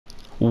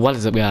What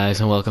is up, guys,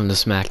 and welcome to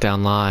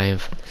SmackDown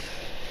Live.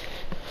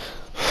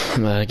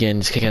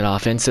 Again, just kicking it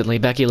off instantly.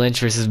 Becky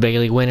Lynch versus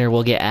Bayley. Winner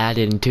will get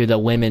added into the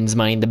women's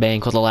Money in the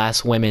Bank. Well, the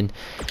last women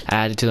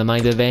added to the Money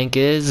in the Bank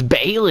is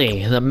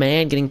Bayley, the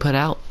man getting put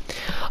out.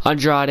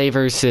 Andrade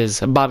versus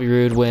Bobby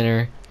Roode.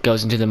 Winner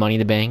goes into the Money in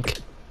the Bank.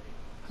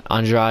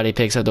 Andrade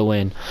picks up the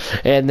win.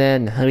 And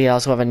then we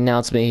also have an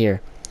announcement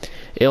here.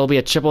 It will be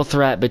a triple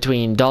threat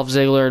between Dolph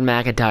Ziggler and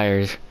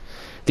McIntyre,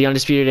 the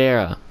Undisputed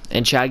Era,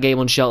 and Chad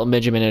Gable and Shelton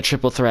Benjamin in a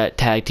triple threat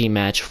tag team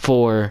match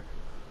for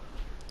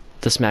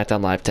the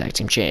SmackDown Live Tag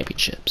Team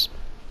Championships.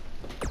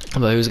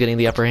 But who's getting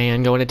the upper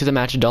hand going into the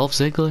match? Dolph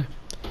Ziggler.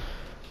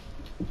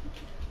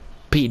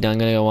 Pete Dunne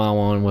gonna go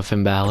one-on-one with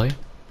Finn Balor.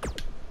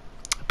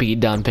 Pete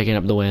Dunne picking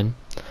up the win.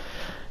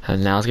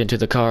 And now let's get into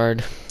the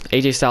card.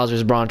 AJ Styles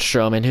versus Braun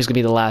Strowman. Who's gonna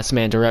be the last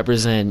man to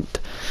represent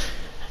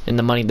in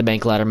the Money in the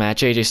Bank ladder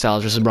match? AJ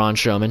Styles versus Braun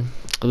Strowman.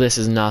 This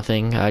is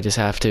nothing. I just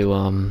have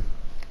to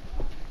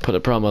put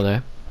a promo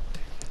there.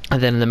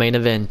 And then in the main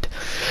event,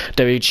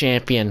 WWE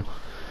Champion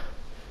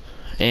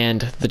and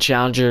the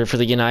challenger for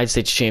the United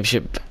States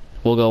Championship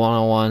will go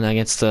one-on-one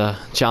against the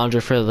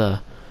challenger for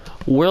the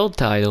world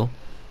title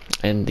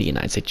and the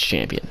United States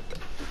Champion.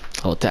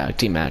 A whole tag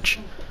team match.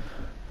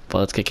 But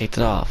let's get kicked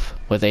off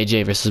with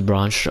AJ versus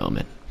Braun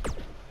Strowman.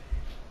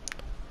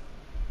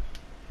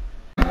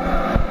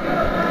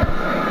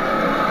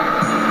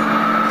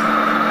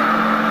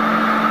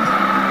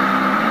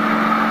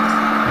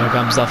 Here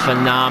comes the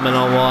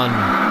phenomenal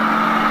one.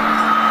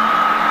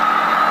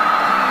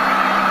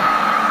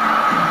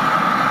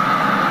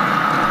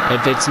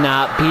 If it's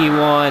not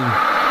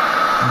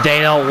P1, they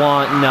don't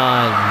want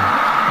none.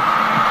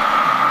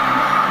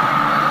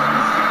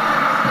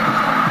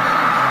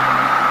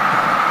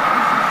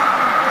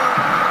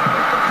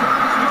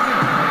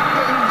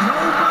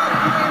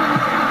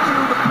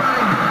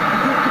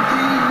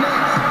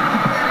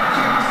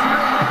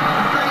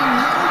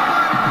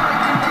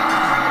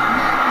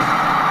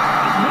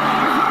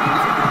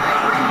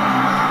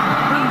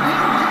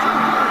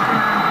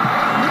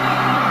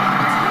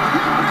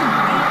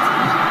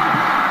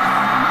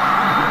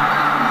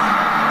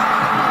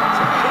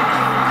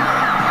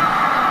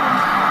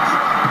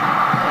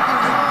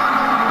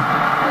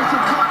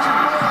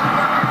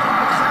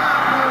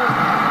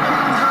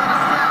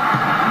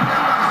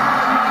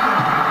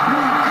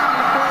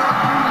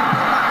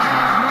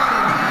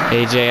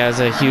 AJ has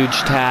a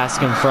huge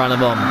task in front of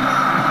him.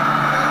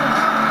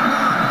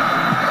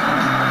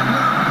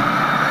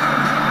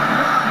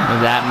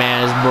 And that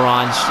man is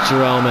Braun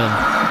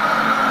Strowman.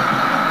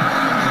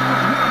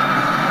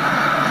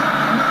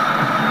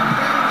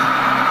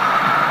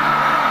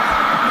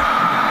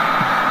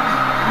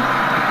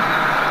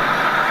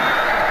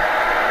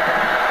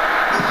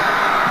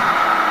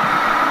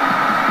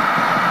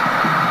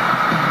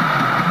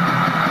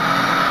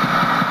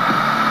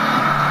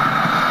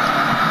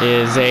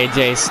 Is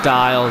AJ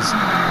Styles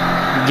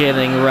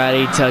getting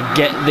ready to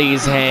get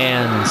these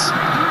hands.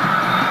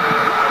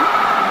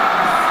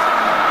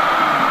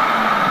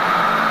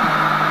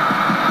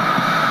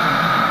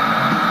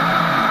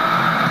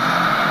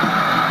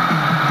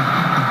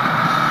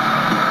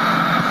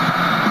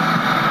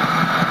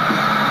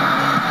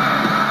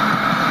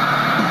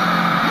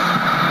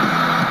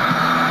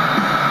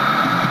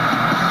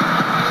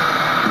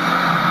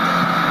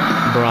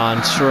 Braun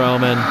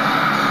Strowman.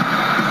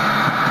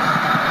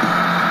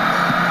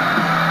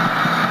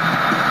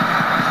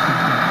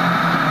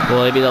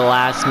 Will he be the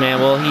last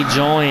man? Will he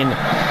join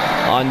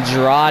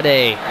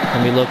Andrade?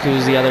 Let me look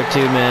who's the other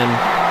two men.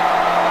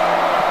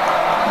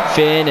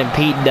 Finn and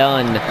Pete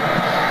Dunne.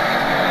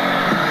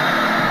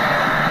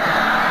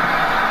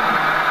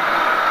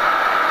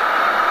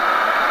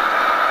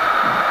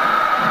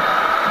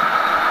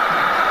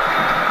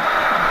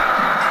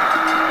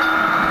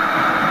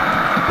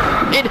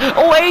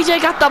 Oh,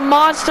 AJ got the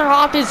monster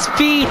off his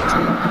feet.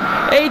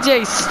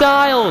 AJ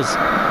Styles.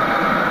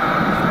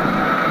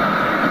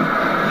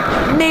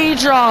 Knee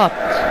drop,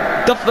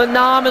 the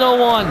phenomenal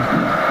one,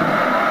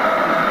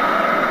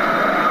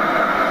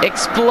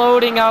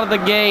 exploding out of the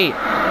gate.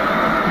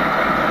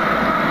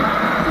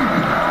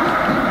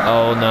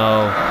 Oh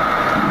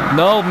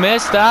no,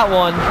 missed that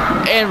one,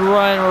 and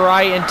run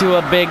right into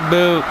a big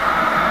boot.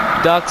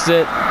 Ducks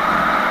it.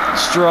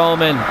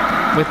 Strowman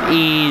with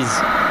ease.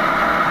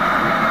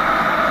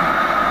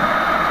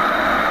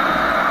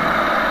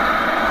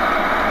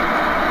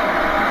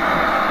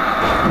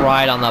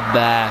 Right on the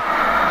back.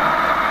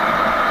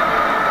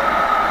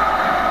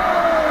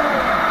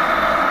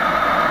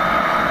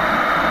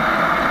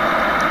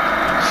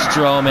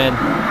 Strowman,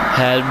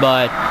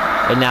 headbutt,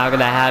 and now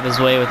gonna have his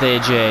way with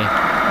AJ.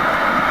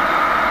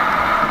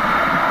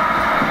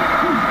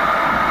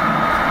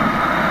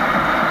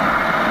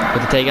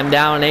 But to take him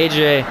down,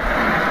 AJ.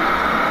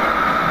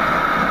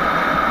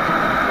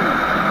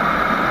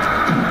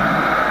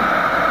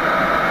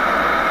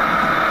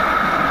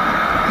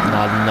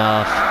 Not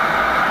enough.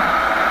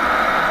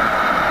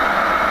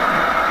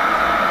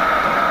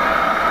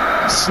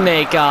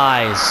 Snake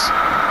eyes.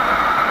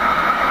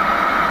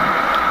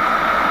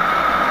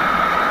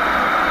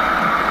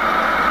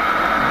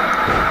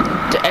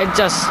 and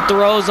just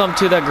throws him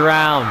to the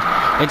ground.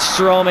 And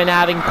Strowman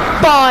having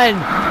fun.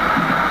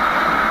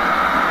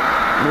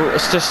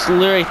 It's just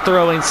literally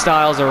throwing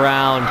Styles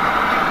around.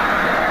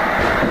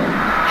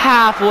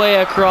 Halfway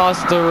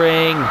across the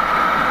ring.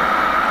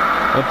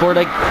 Before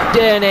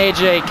again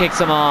AJ kicks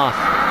him off.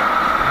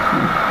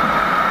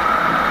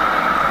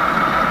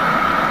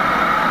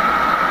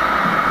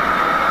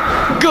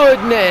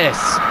 Goodness!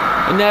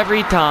 And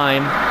every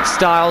time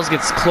Styles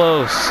gets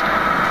close,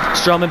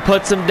 Strowman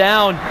puts him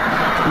down.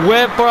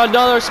 Went for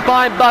another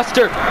spine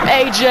buster.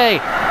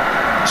 AJ!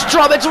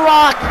 Strowman's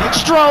rocked!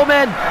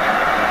 Strowman!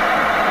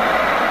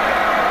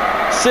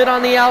 Sit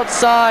on the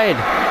outside.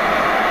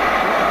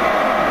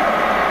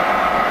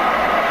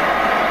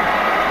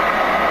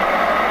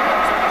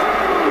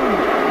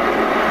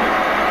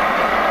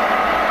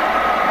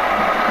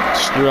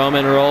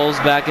 Strowman rolls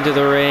back into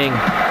the ring.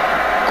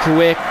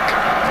 Quick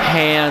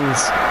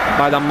hands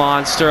by the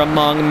monster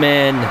among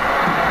men.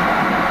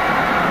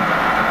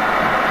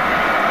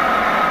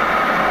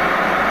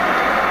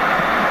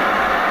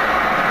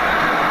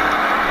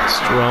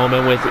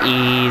 Strowman with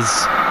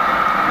ease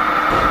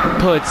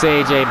puts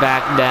AJ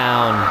back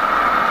down.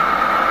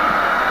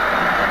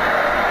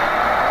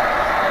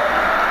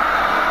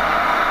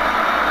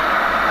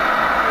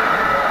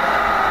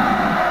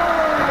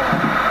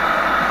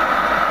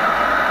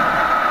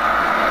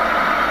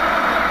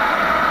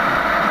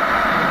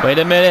 Wait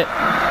a minute.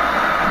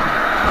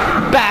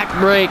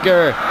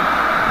 Backbreaker.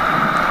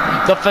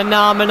 The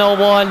phenomenal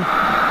one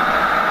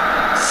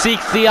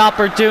seeks the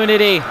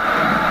opportunity.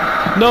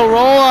 No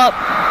roll up.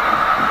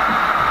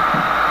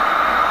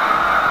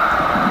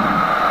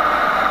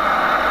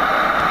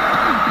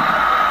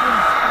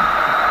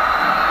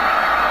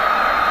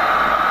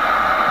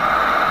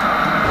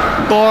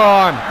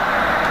 Forearm.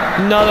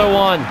 Another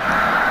one.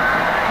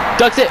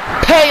 Ducks it.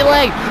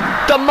 Pele.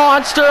 The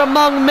monster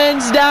among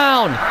men's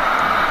down.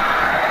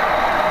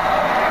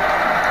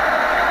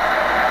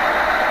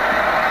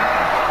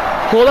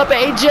 Hold up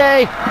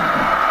AJ.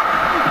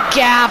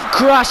 Calf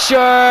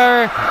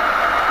crusher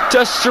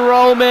to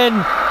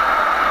Strowman.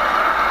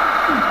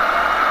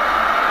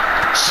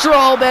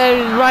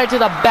 Strowman right to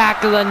the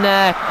back of the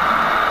neck.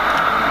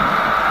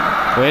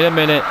 Wait a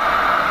minute.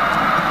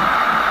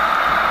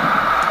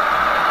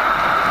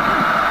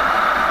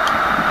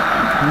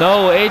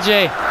 No,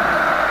 AJ.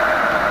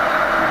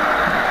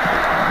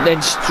 Then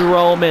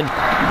Strowman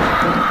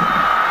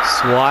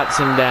swats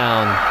him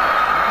down.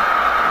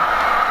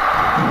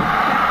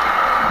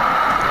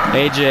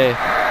 AJ.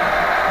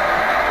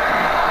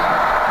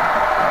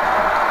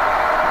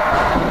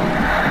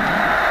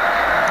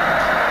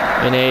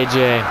 And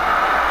AJ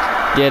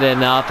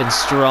getting up, and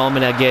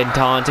Strowman again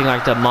taunting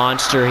like the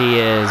monster he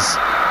is.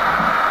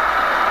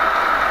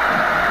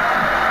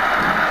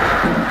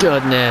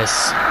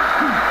 Goodness.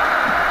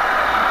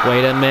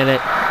 Wait a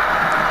minute.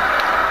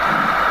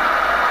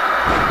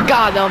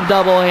 Got him,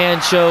 double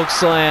hand choke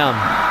slam.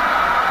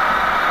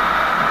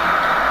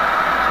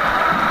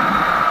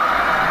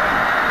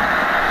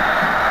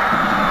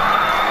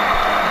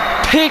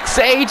 Picks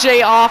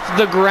AJ off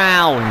the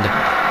ground.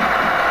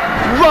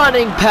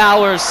 Running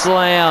power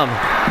slam.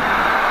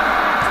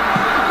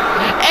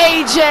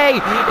 AJ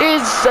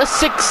is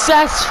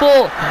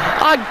successful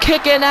on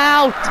kicking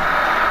out.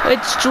 And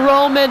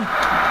Strowman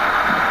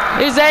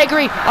is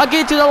angry. I'll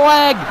get to the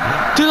leg.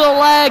 To the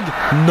leg.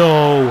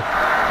 No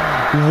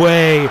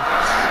way.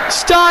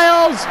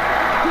 Styles.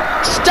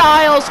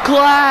 Styles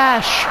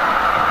clash.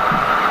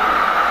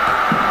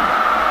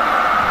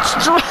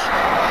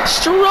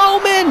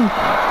 Strowman.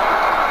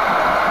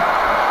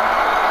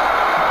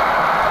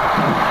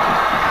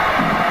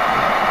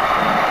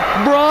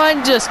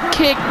 Braun just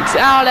kicks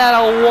out at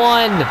a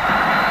 1.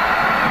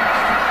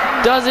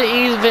 Doesn't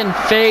even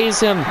faze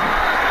him.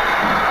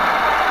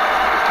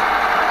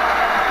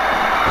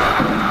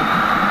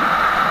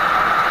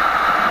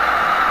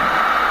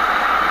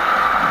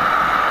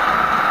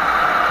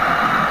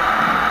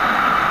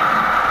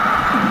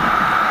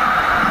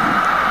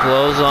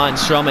 Blows on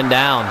Strowman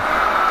down.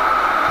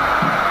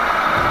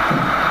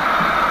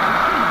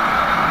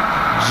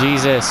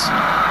 Jesus.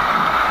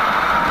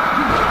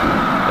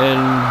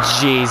 And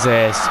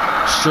Jesus.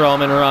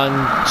 Strowman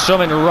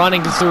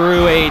running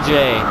through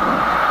AJ.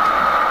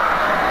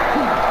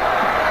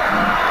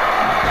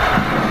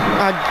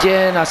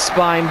 Again, a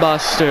spine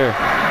buster.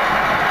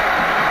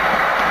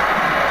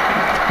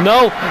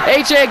 No,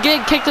 AJ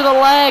again kicked to the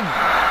leg.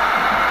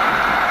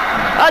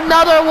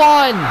 Another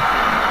one.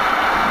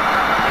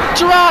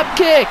 Drop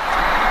kick.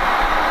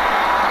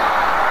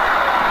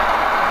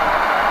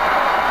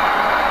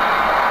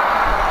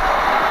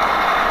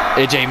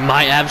 AJ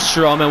might have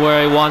Strowman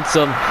where he wants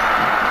him.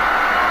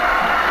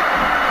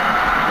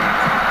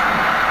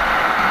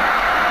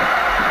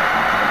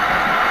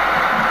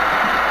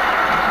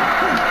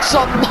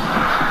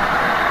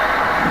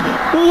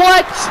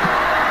 What?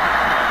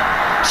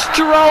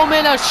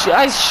 Strowman as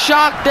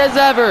shocked as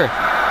ever.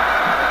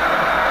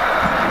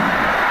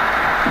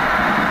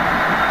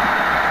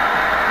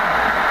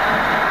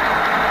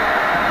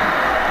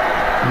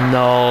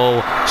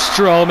 No.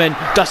 Strowman,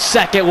 the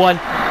second one.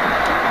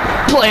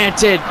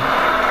 Planted.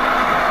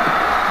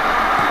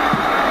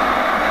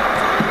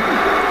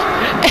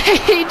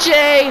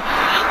 AJ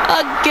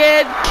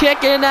again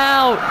kicking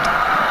out.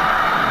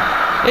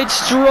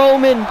 It's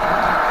Strowman.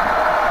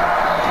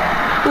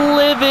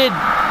 Livid.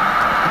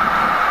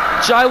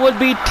 I would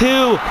be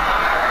too.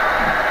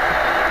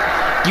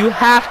 You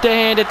have to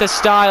hand it to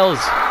Styles.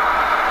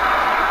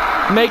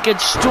 Making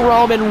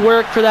Strowman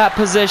work for that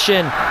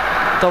position.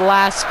 The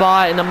last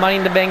spot in the Money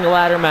in the Bank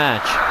ladder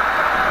match.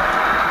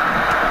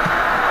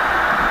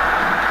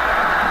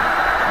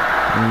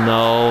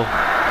 No.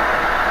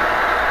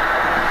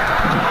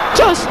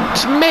 Just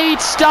made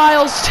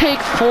Styles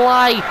take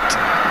flight.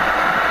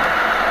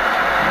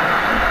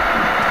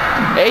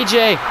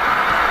 AJ.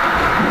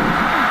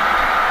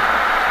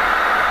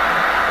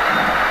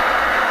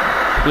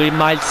 We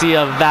might see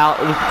a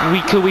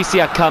could we see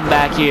a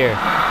comeback here?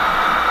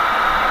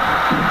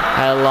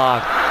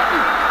 Headlock.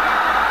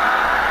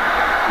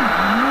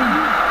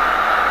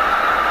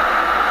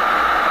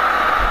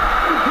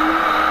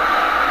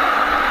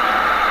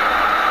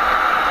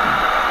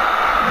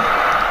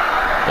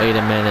 Wait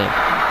a minute.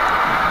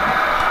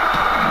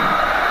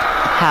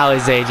 How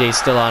is AJ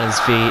still on his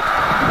feet?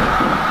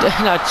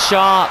 And a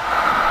chop.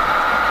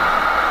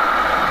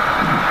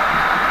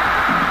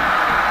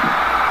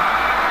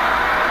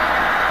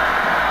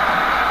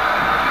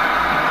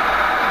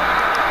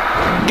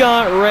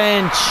 Gut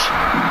wrench.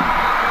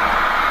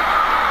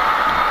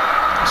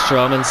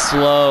 Strowman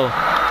slow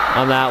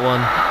on that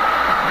one.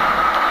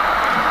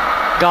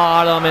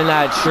 Got him in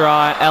that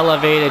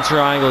elevated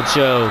triangle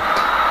choke.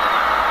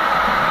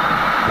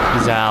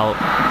 He's out.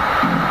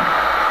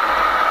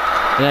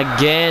 And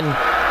again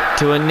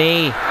to a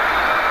knee.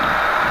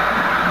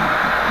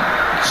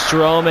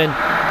 Strowman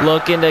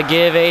looking to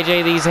give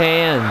AJ these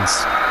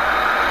hands.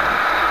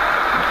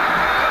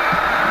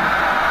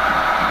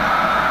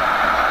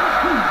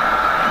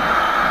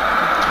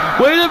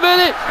 Wait a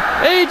minute!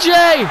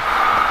 AJ!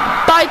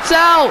 Bites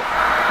out!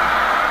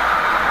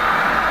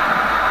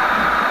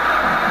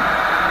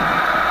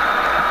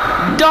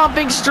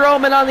 Dumping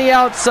Strowman on the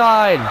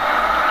outside.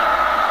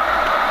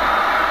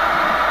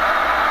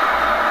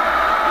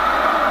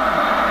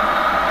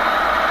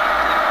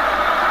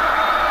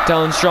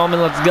 Telling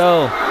Strowman, let's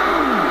go.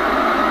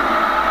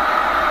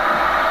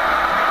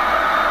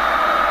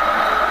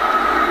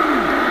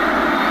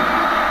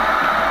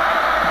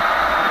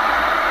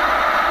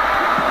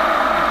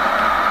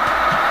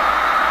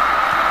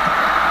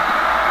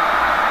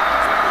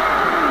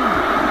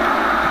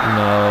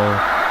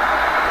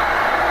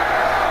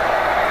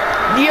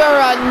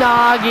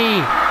 Uranagi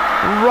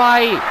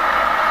right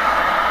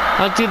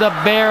onto the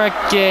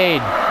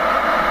barricade.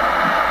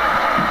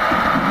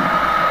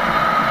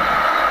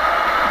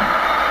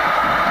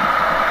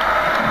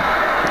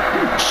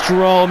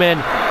 Strowman,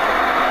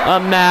 a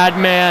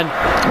madman.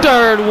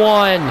 Third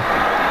one.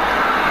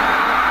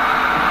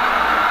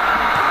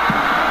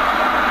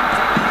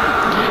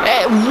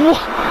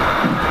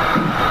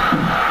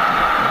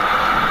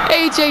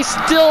 AJ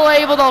still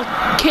able to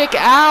kick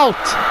out.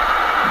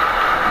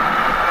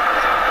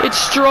 It's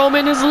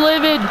Strowman is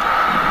livid.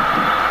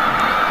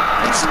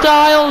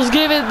 Styles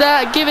giving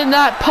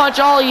that punch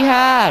all he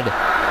had.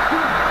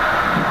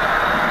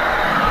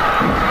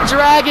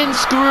 Dragon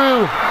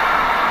screw.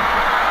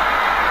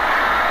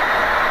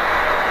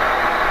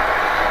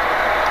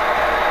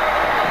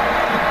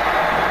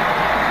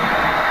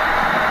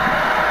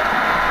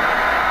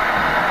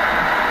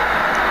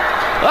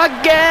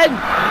 Again,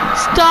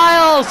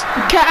 Styles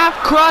calf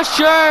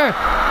crusher.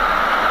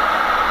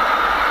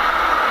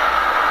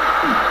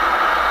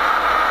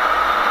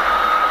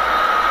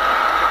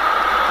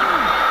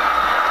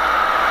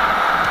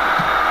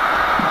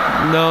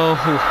 No,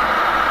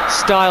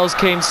 Styles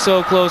came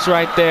so close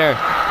right there.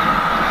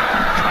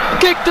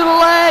 Kick to the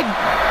leg.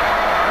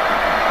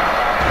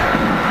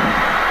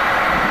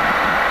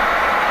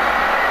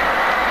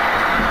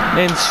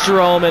 And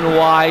Strowman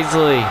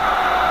wisely.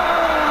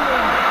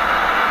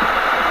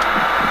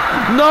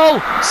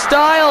 No,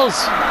 Styles.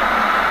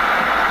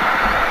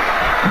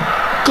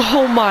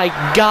 Oh my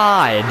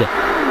God.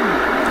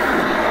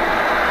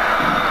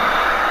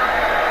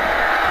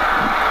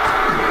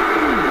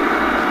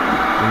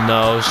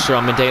 No,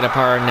 Strowman taking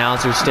apart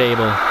announcer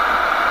stable.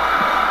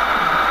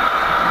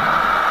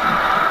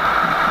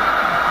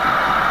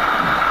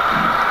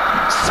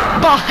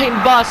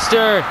 Spine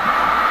buster.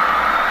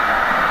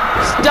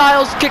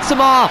 Styles kicks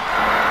him off.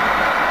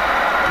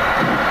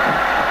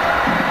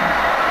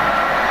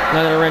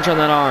 Another wrench on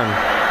that arm.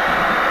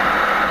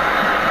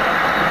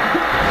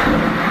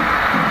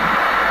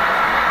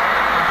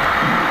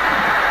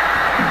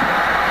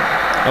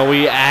 Are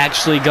we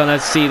actually gonna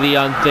see the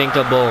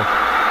unthinkable?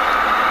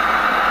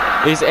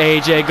 Is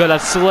AJ gonna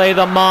slay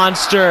the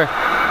monster?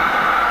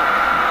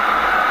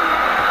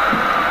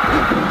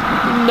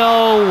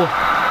 No.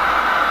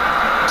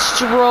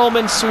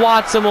 Strowman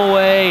swats him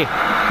away.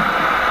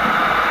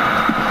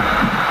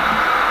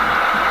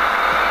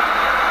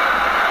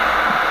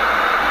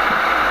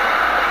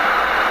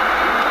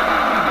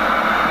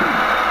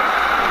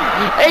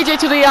 AJ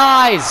to the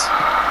eyes.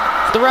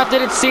 The ref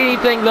didn't see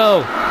anything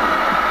though.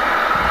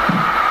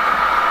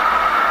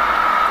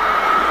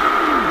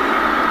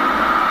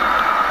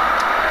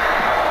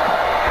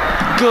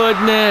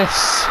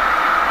 Goodness.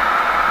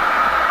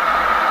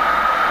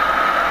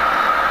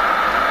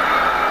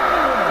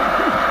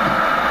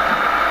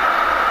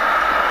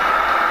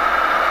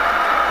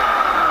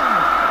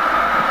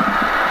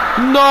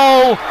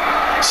 No!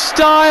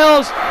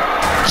 Styles!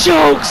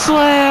 Choke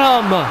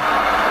slam!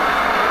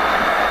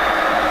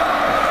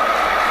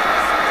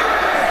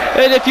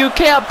 And if you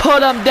can't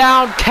put him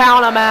down,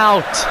 count him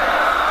out.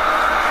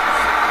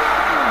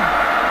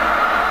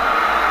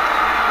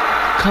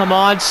 Come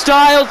on,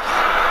 Styles!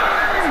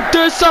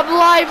 There's some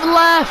life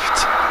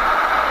left!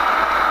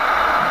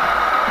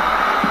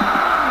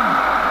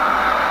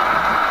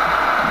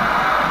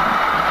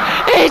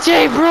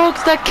 AJ broke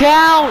the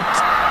count!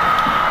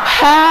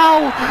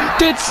 How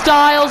did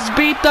Styles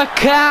beat the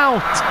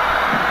count?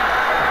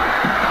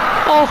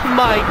 Oh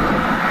my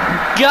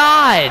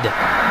God!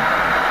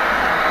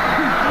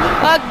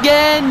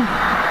 Again!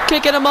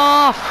 Kicking him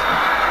off!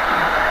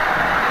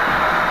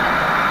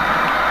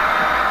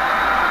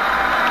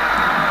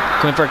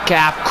 Going for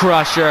calf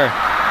crusher.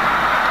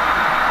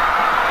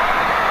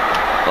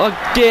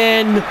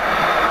 Again!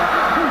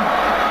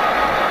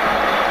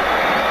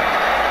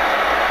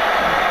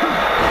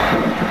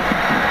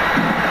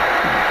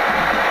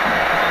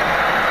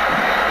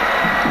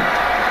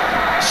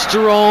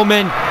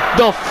 Strowman,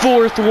 the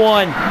fourth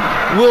one.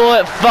 Will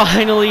it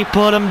finally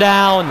put him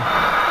down?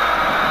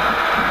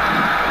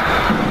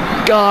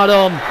 Got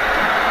him.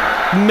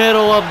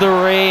 Middle of the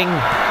ring.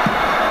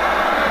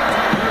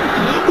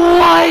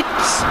 What?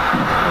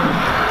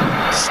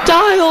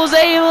 Styles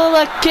able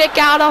to kick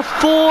out of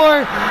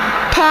 4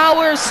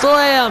 power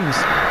slams.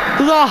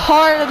 The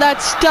heart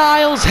that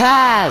Styles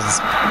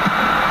has.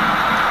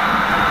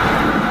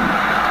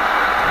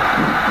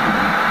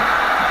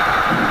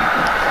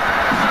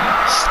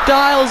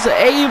 Styles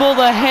able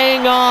to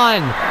hang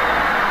on.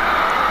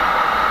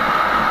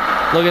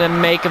 Look at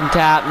him make him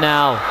tap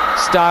now.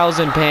 Styles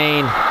in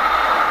pain.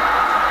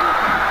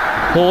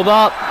 Hold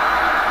up.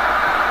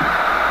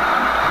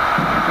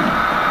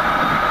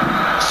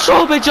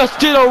 Strowman just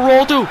did a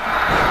roll through.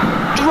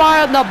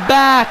 Right on the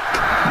back.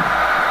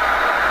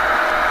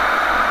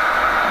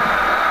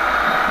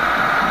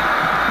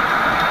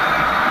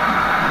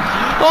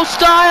 Oh,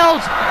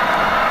 Styles.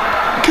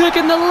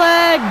 Kicking the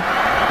leg.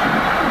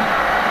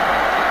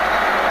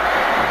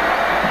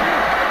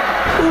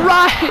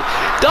 Right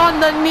on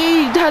the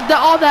knee,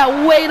 all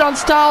that weight on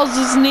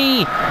Styles'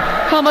 knee.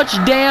 How much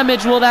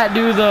damage will that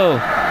do though?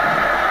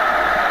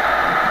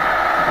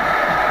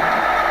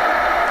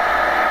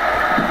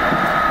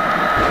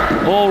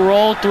 Oh,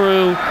 roll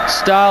through.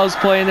 Styles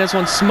playing this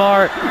one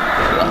smart.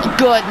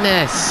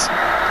 Goodness.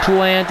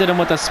 Planted him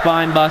with a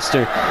spine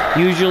buster.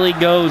 Usually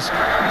goes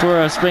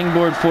for a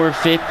springboard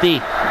 450.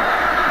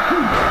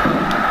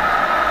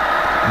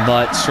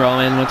 But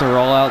Strowman with the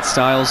rollout.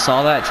 Styles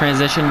saw that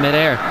transition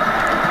midair.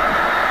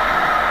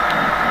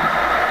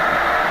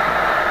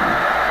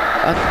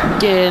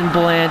 Again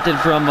planted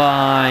from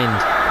behind.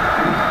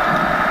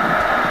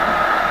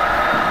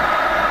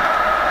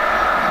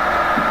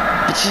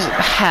 It's just,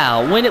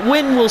 how?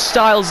 When will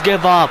Styles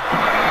give up?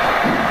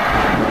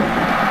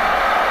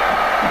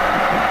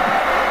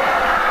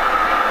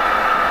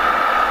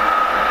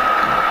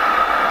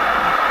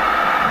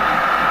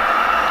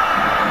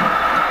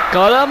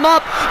 Got him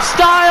up.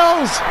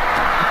 Styles!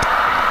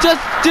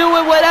 Just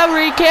doing whatever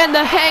he can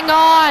to hang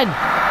on.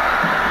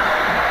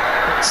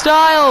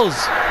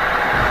 Styles!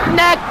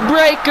 Neck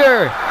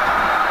breaker.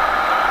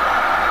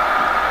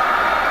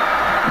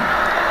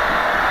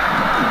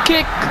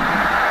 Kick.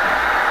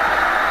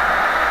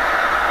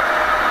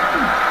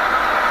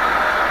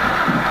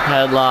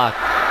 Headlock.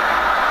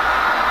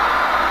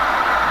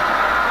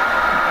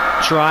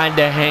 Trying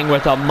to hang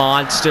with a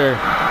monster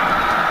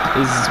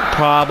is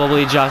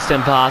probably just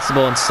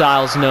impossible, and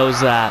Styles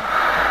knows that.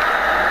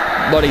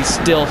 But he's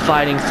still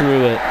fighting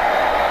through it.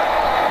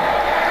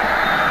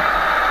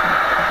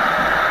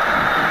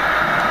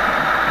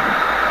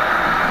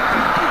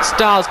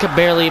 Styles could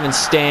barely even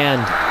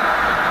stand.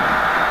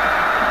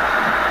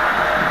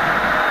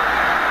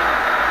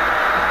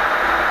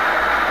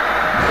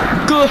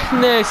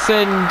 Goodness,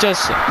 and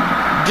just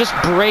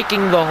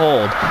breaking the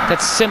hold.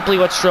 That's simply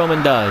what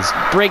Strowman does.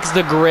 Breaks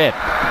the grip.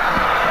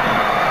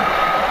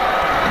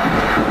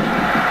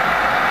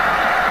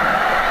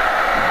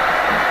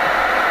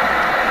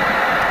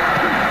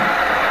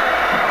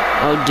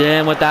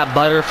 Again with that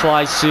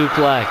butterfly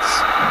suplex.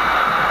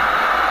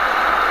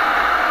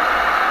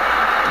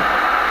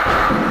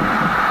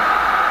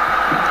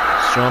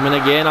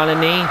 Strowman again on a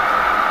knee.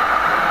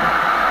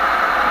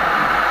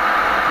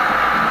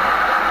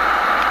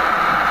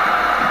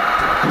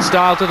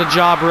 Styles with a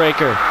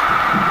jawbreaker.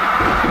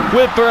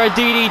 Whip for a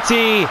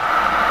DDT.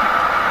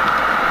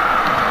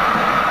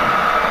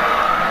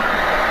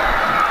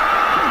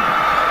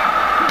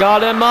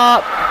 Got him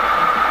up.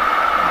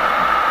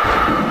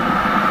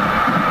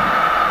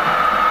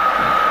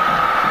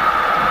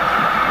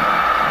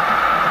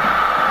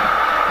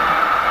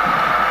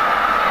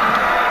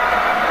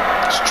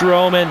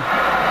 Strowman.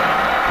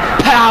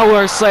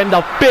 Power slam,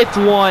 the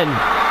 5th one.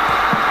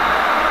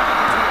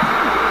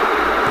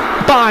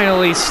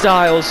 Finally,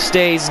 Styles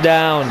stays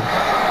down.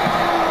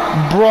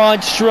 Braun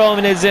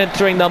Strowman is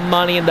entering the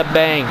Money in the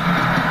Bank.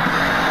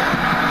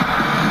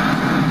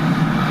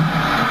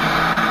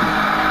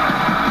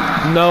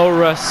 No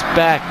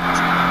respect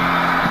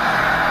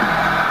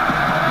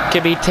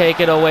can be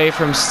taken away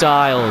from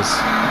Styles.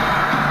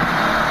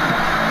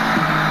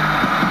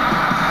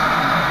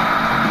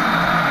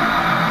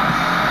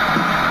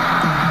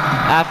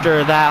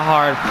 After that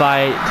hard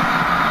fight,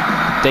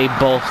 they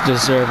both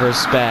deserve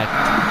respect.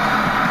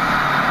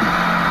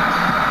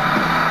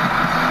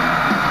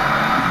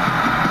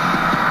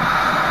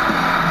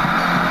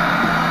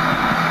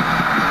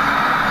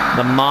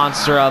 The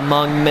monster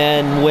among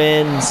men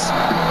wins.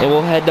 It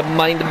will head to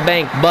Money in the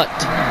Bank, but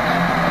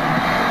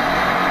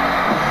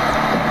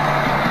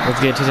let's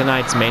get to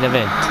tonight's main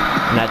event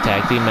in that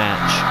tag team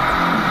match.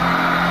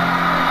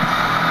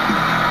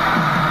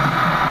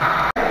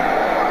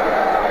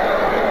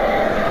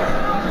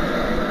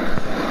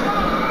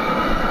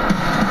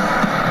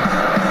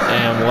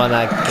 And what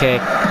a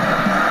kick.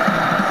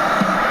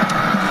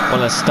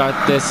 Want to start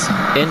this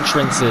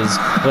entrances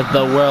with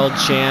the world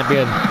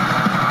champion.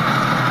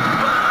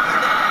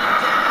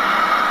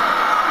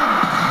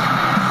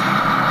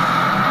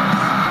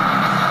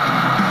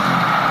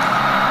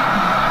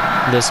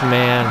 This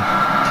man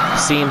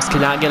seems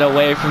cannot get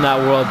away from that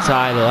world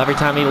title. Every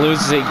time he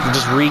loses it, he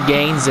just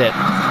regains it.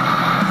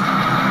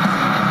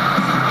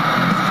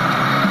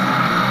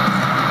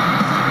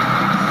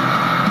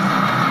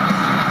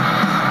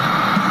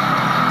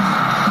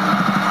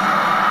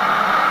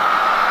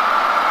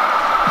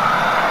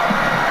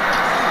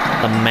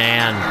 The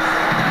man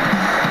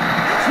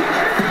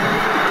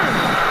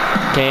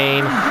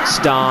came,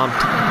 stomped,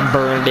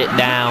 burned it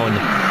down.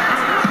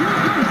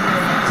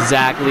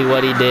 Exactly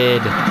what he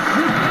did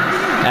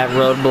at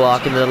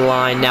Roadblock into the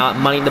line. Now at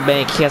Money in the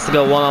Bank, he has to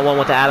go one-on-one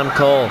with Adam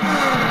Cole.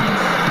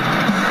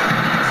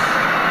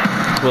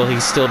 Will he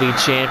still be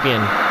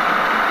champion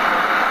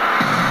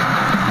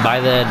by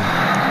then?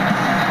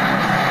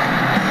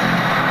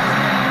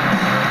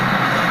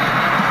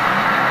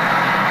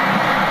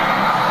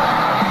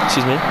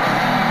 Excuse me.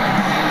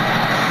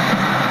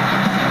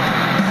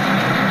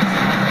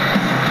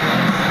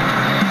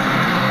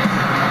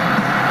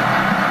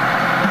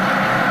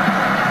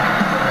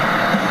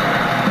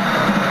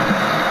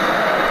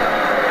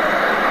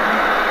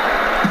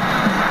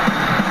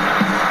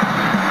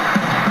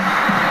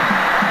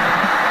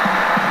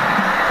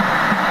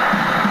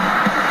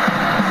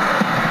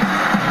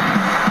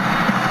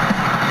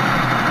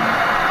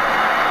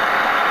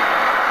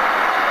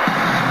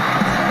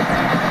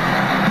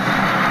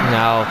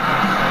 Now,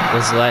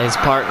 let's let his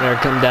partner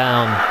come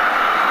down.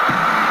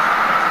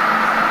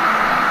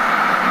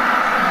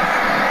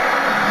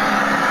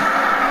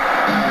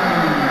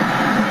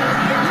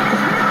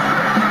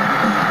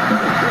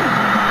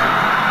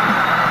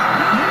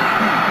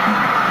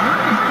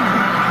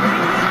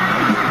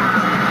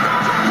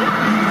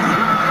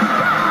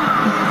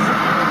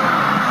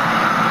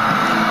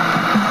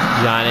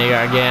 Johnny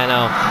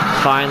Gargano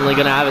finally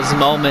gonna have his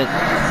moment.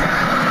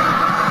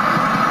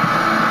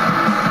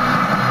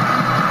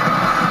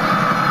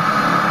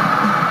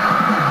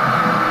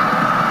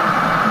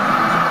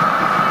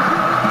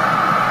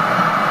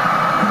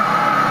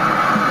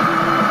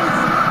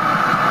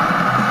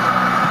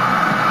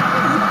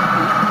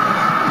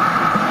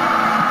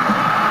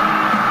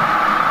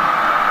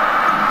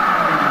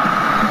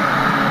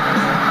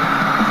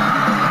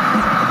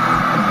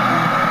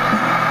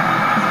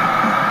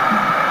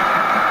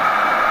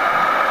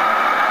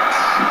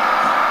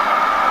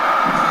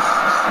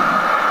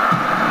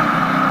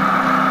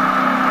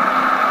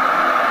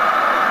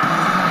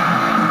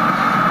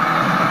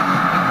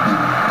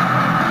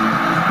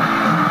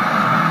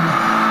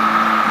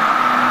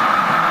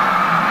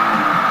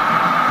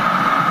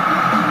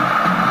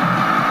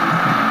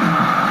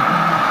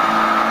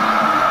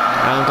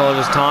 Cole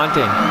just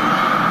taunting.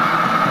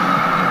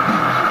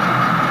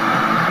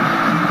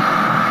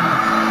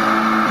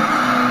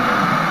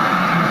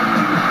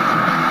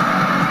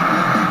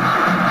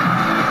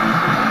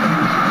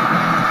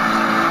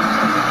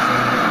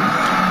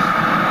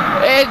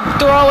 And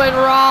throwing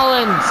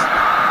Rollins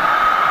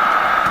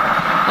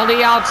on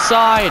the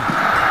outside.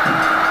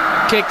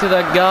 Kick to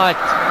the gut.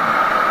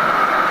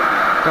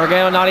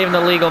 Gargano not even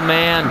the legal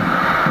man.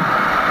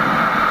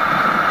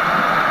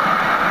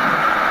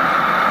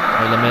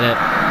 Wait a minute.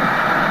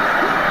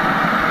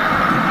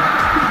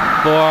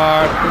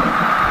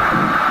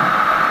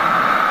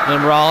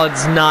 And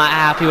Rollins not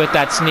happy with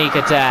that sneak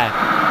attack.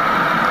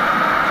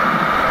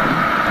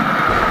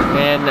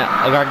 And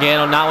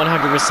Gargano not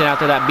 100%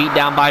 after that beat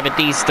down by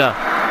Batista.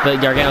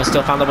 But Gargano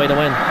still found the way to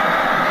win.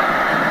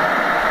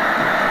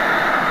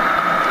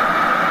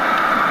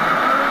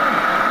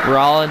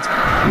 Rollins,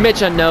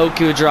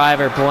 Michinoku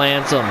driver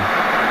plants him.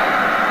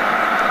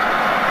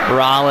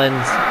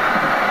 Rollins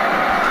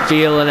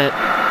feeling it.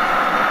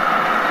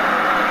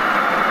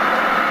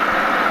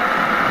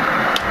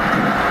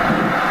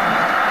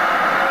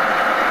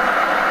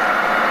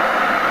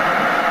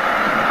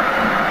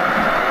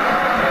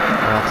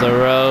 The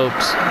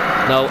ropes.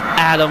 No,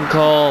 Adam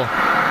Cole.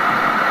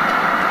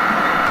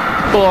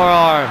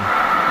 Forearm.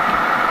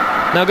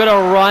 Now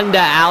gonna run to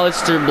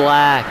Aleister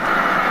Black.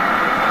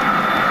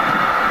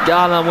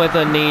 Got him with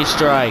a knee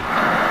strike.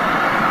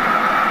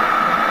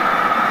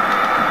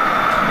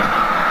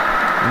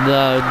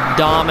 The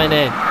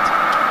dominant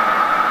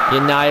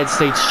United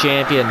States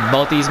champion.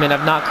 Both these men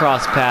have not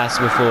crossed paths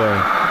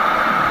before.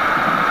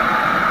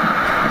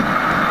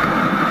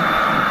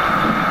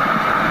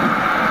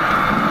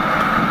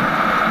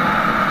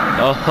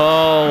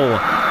 Oh.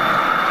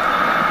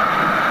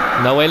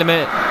 No, wait a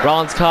minute.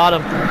 Rollins caught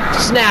him.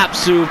 Snap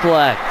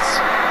suplex.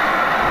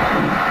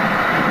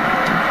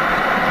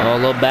 Oh, a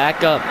little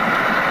backup.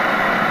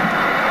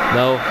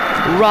 No.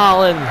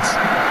 Rollins.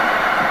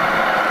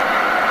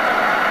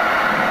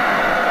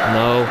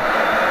 No.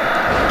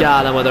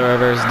 Got him with a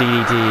reverse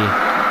DDT.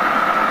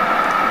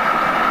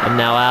 And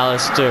now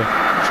Aleister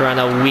trying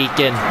to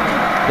weaken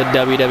the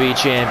WWE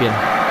champion.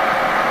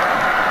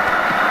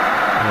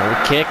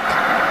 No kick.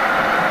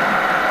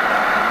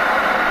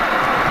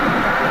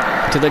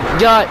 To the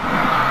gut.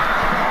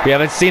 We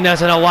haven't seen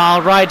this in a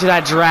while. Right to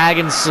that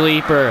dragon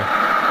sleeper.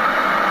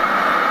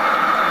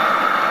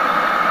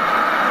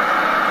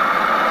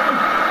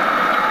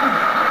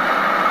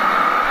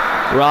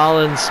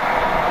 Rollins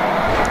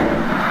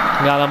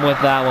got him with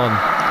that one.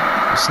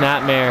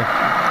 Snapmare.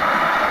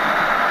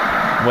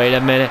 Wait a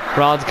minute.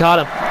 Rollins caught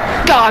him.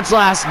 God's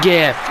last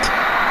gift.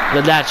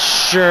 But that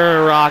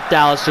sure rocked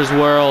Aleister's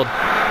world.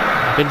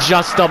 And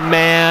just a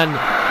man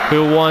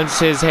who wants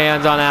his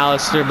hands on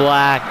Aleister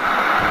Black.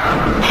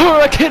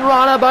 Hurricane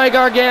Rana by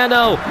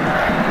Gargano.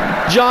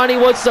 Johnny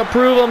wants to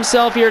prove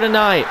himself here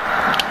tonight.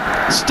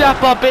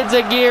 Step up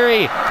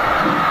Enziguri.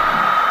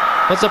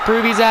 Wants to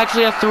prove he's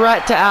actually a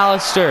threat to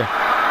Aleister.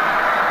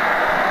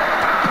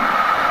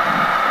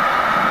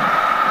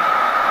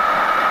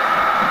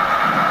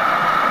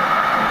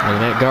 Wait a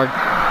minute,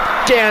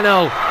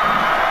 Gargano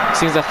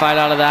seems to fight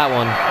out of that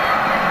one.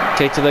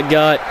 Kick to the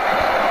gut.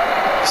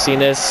 You've seen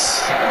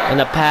this in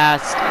the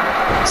past.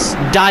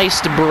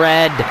 Diced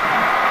bread.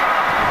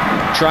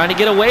 Trying to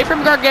get away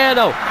from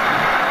Gargano.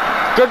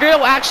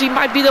 Gargano actually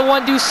might be the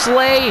one to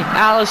slay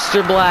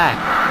Aleister Black.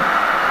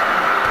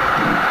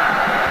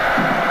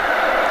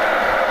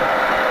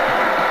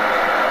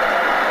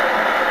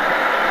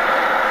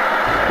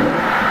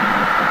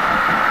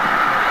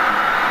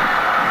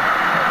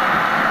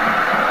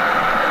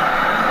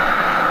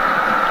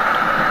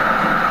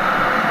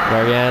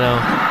 Gargano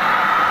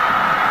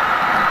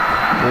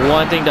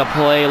wanting to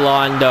play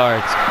lawn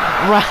darts.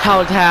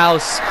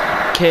 Roundhouse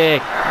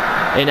kick.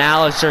 And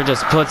Aleister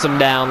just puts him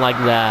down like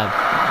that.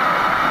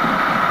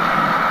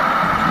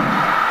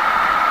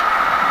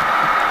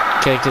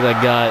 Kick to the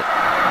gut.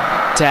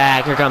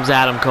 Tag. Here comes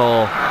Adam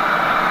Cole.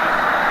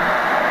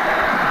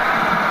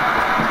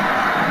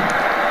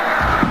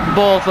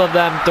 Both of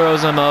them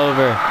throws him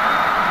over.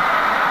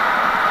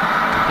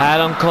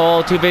 Adam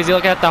Cole too busy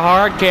looking at the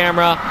hard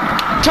camera.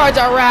 Turns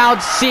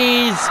around,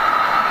 sees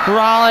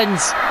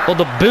Rollins. Well,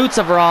 the boots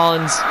of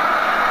Rollins.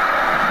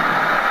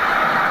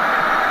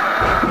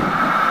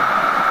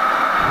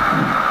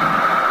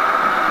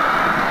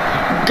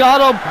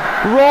 Got him.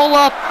 Roll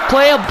up.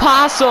 Play a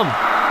possum.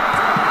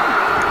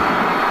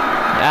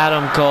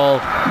 Adam Cole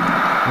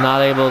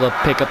not able to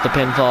pick up the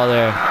pinfall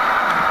there.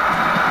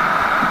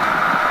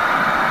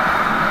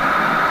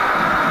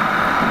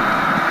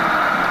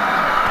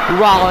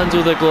 Rollins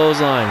with a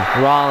clothesline.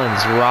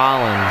 Rollins.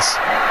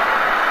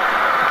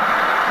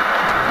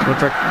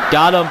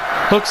 Got him.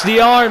 Hooks the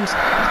arms.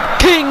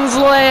 King's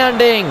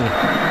Landing.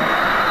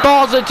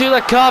 Falls into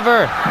the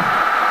cover.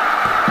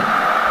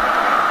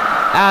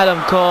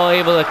 Adam Cole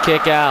able to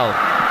kick out.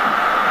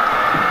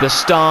 The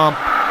stomp.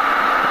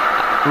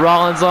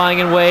 Rollins lying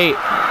in wait.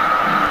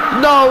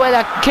 No, and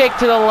a kick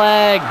to the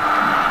leg.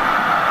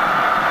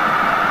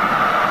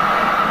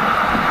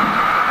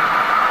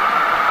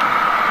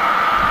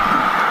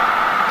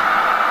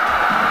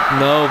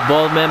 No,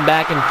 both men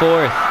back and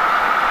forth.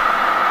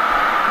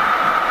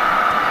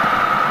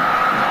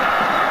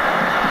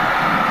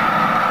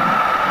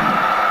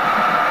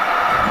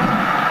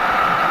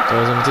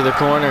 Throws him to the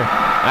corner.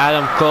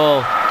 Adam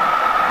Cole.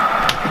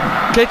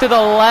 Kick to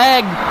the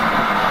leg.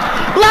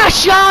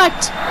 Last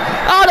shot!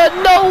 Out of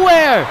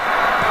nowhere!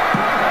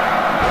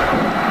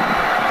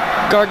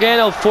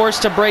 Gargano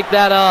forced to break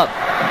that up.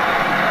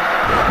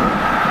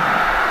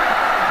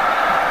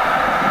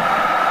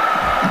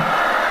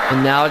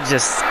 And now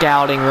just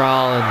scouting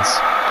Rollins.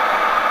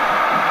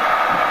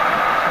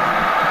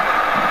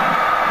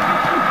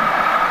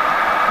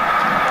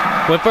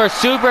 Went for a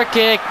super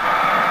kick.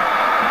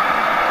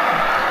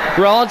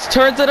 Rollins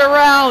turns it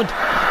around.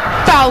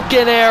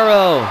 Falcon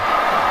Arrow.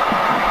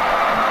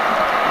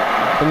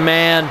 The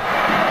man.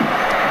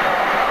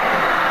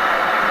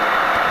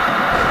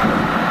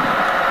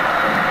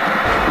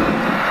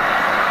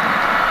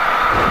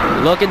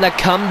 Looking to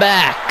come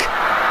back.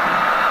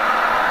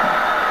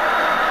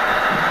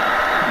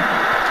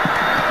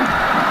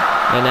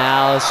 And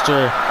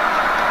Aleister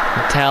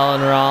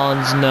telling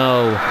Rollins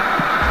no.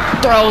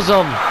 Throws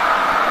him.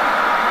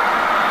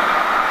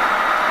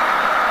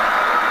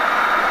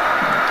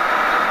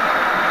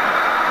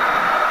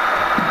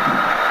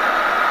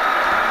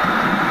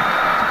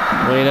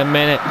 Wait a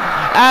minute.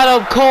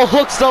 Adam Cole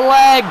hooks the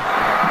leg.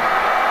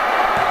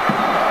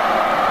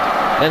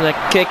 And the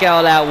kick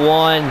out at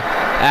 1.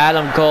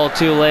 Adam Cole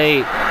too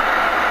late.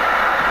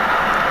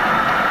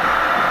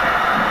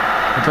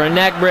 And for a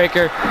neck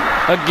breaker.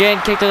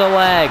 Again, kick to the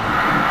leg.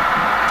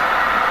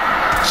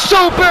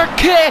 Super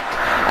kick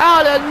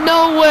out of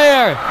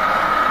nowhere.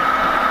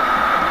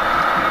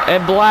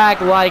 And Black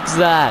likes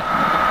that.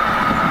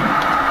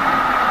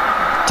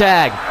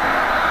 Tag.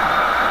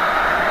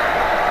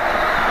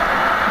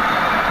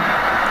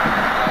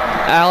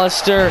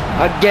 Alistair,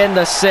 again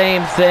the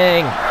same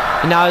thing.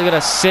 And now he's gonna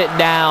sit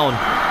down.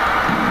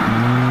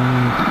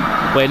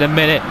 Wait a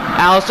minute.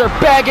 Alistair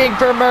begging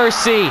for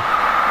mercy.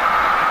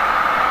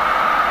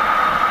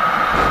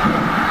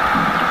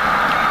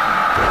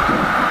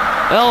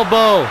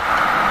 Elbow.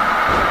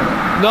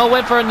 No,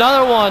 went for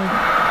another one.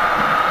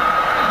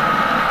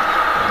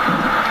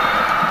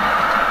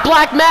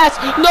 Black Mass.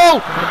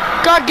 No.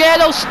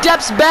 Gargano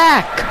steps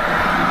back.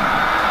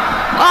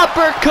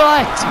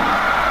 Uppercut.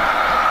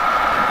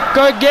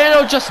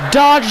 Gargano just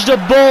dodged a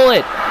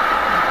bullet.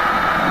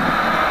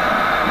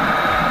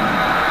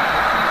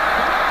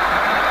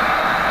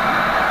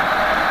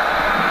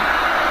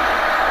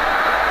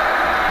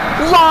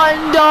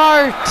 Lawn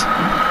dart.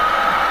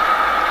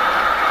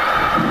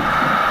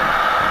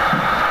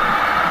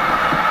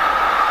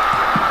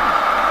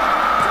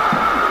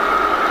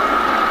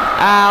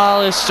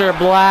 Alistair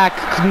Black,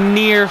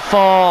 near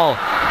fall.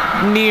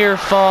 Near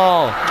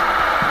fall.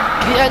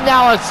 And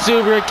now a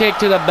super kick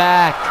to the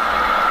back.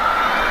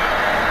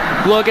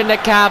 Looking to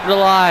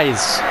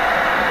capitalize.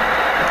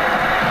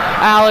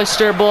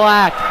 Alistair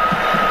Black.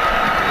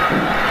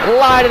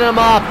 Lighting him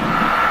up.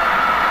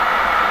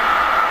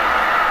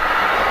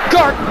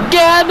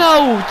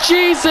 Gargano!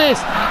 Jesus!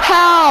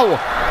 How?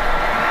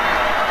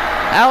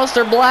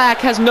 Alistair Black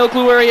has no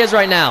clue where he is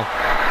right now.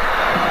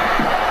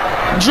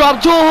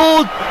 Drop to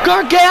hold!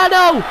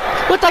 Gargano!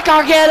 With the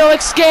Gargano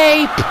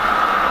escape!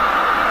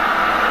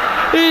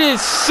 It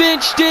is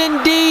cinched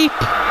in deep!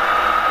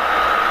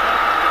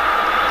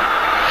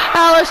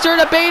 Alistair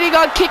debating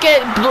on kick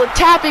it,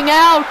 tapping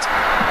out!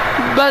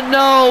 But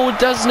no,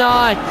 does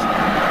not.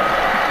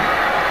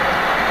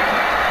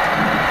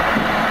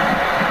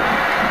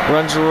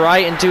 Runs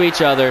right into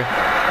each other.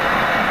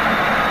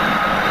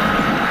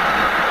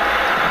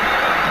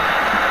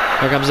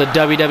 Here comes the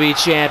WWE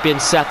Champion,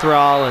 Seth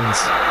Rollins.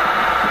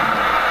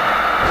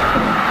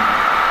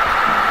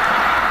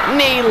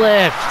 Knee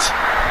lift.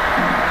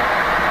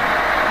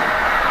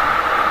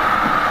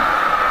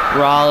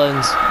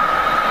 Rollins.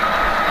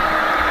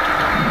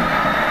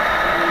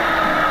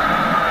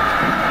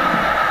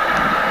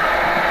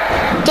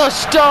 The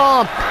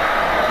stomp.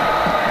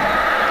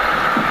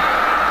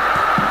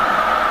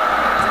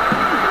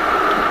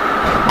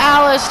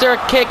 Alistair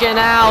kicking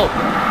out.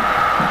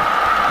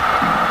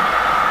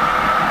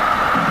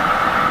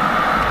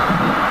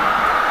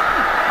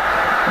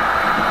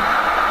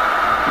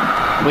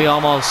 We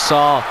almost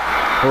saw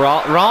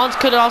Rollins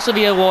could also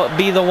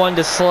be the one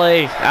to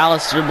slay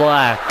Alistair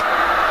Black.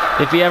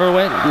 If he ever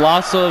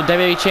lost the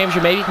WWE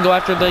Championship, maybe he can go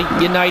after the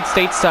United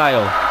States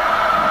title.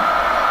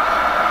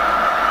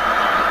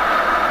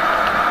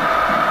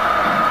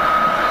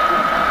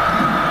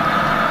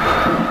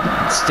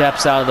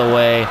 Steps out of the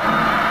way.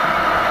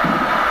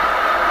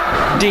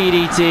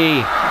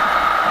 DDT.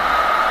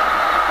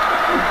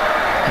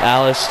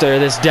 Alistair,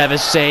 this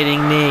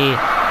devastating knee.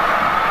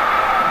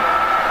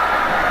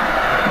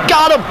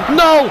 Got him!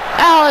 No!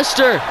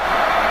 Alistair!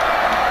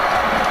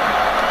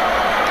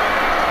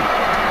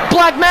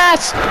 Black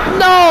Mass!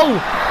 No!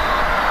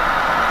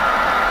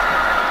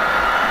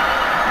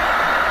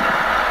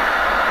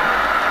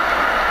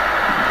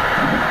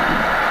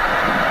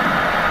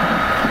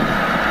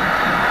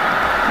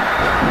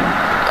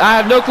 I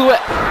have no clue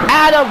what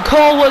Adam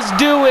Cole was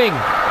doing.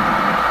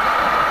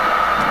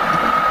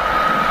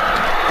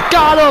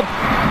 Got him!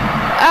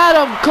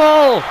 Adam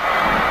Cole!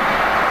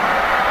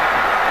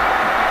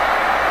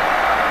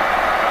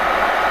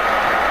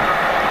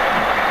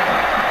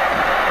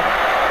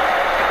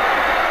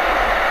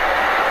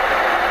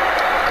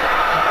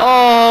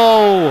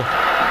 Oh!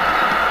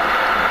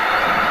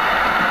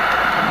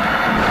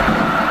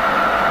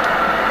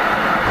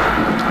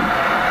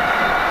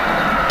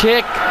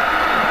 Kick.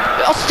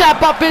 Oh,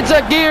 step up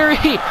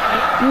Enziguri.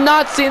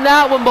 Not seen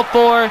that one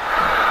before.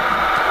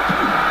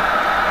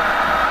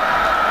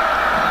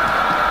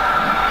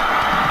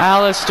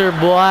 Alistair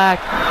Black,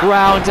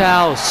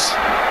 roundhouse.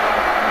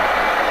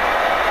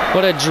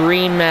 What a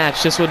dream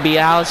match this would be,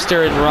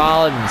 Alistair and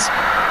Rollins,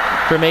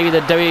 for maybe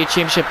the WWE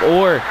Championship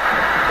or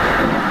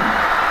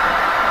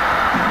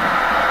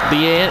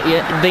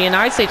the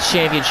United States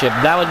Championship.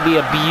 That would be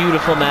a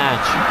beautiful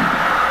match.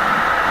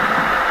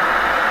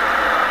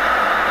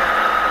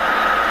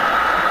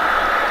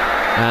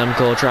 Adam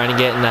Cole trying to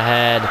get in the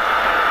head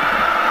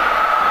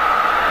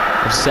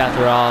of Seth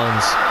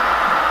Rollins.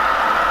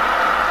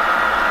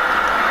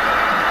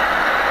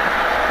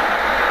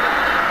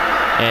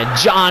 And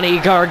Johnny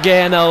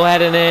Gargano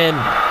heading in.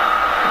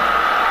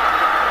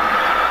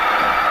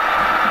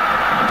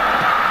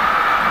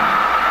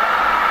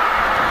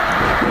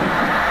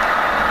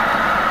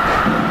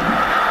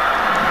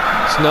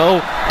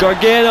 No.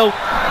 Gargano.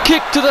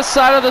 Kick to the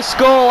side of the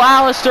skull.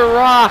 Alistair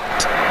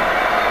rocked.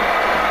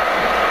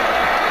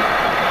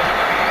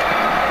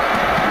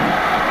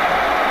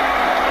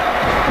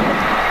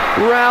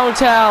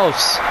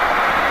 Roundhouse.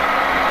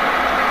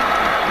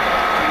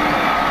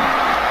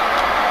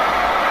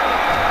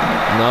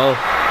 No.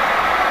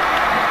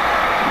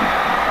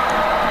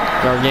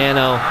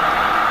 Gargano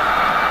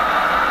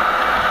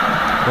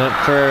went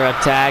for a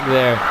tag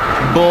there.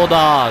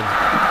 Bulldog.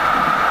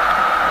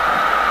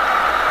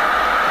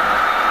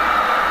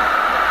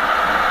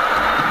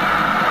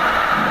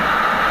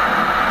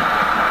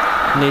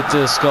 Knee to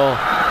the skull.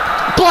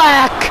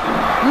 Black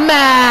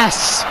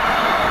Mass.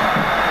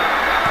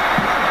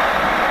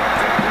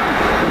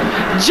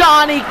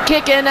 Johnny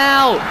kicking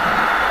out.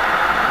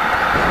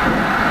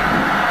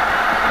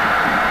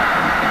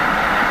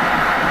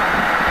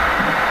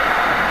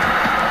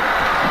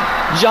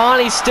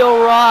 Johnny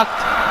still rocked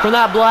from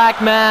that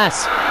Black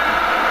Mass.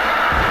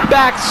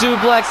 Back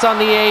suplex on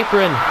the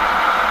apron.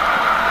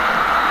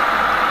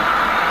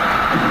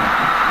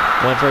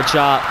 Went for a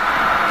chop.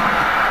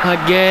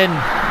 Again,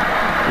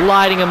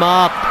 lighting him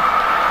up.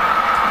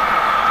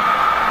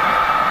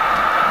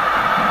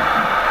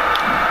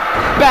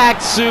 Back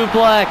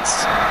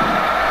suplex.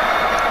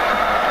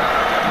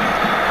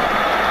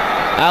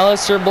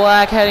 Aleister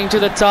Black heading to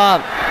the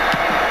top.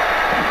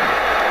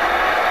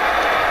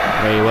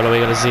 Wait, what are we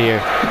gonna see here?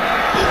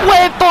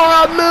 Wait for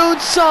a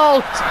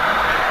moonsault!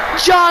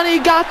 Johnny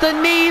got the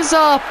knees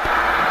up.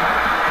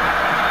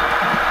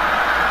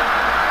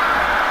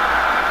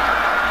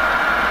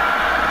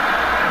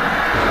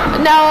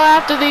 Now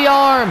after the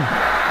arm.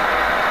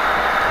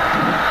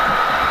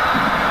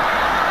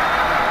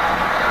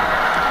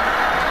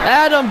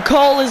 Adam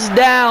Cole is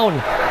down.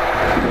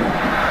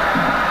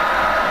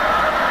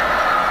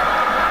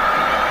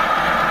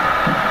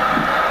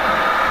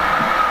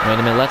 Wait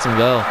a minute, let's him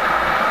go.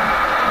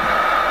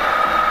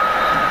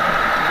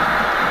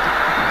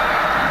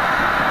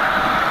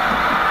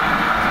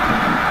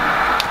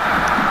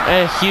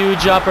 A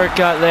huge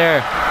uppercut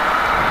there.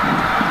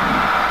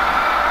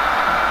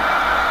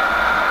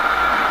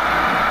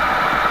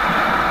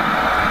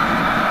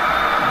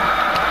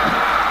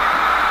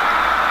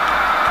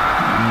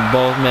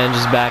 Both men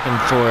just back and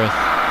forth.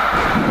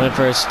 Went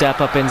for a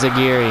step up in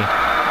Zagiri.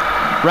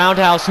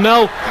 Roundhouse,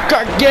 no!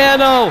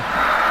 Gargano!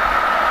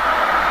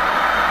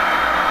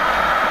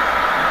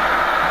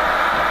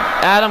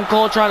 Adam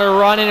Cole trying to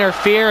run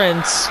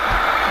interference.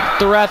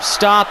 The ref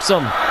stops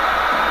him.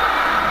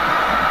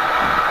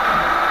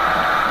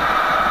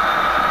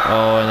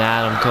 Oh, and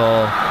Adam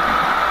Cole.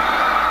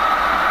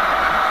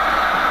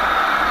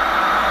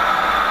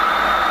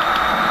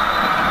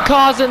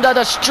 Causing the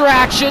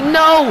distraction.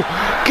 No!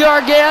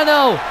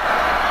 Gargano!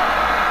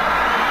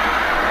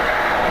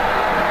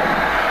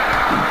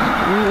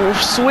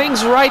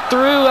 Swings right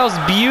through. That was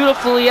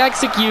beautifully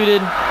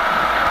executed.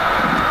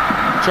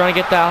 Trying to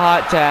get that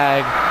hot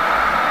tag.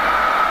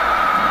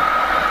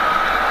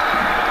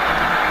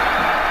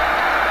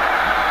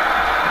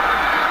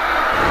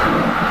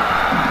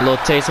 A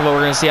little taste of what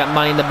we're going to see at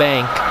Money in the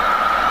Bank.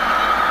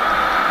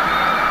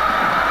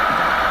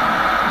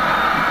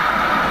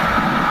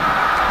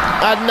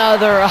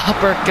 Another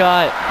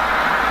uppercut.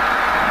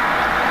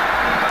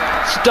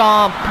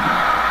 Stomp.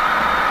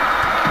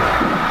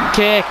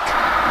 Kick.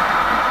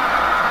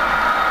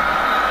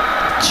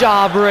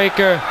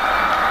 Jawbreaker.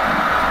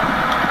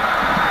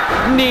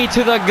 Knee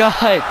to the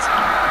gut.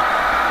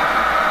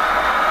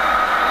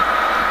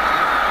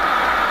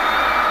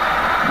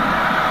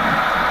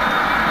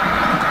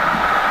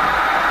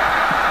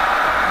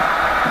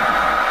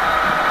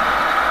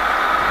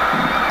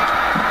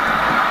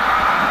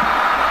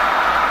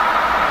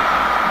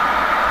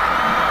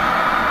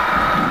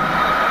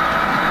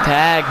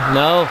 Tag,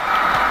 no.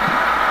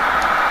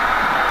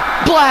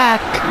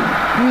 Black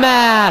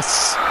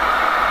Mass.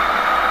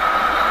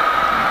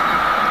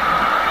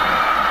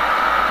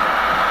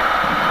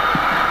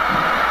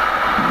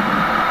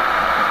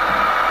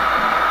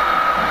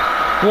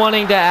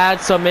 Wanting to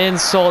add some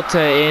insult to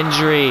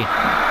injury.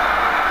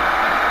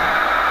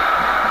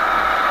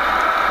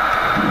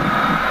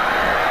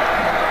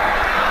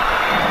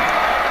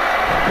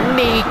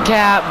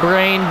 Kneecap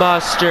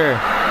brainbuster.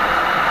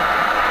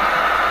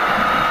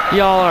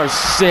 Y'all are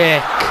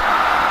sick.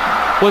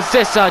 Was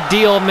this a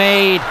deal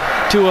made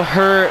to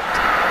hurt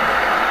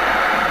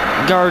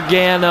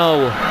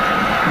Gargano?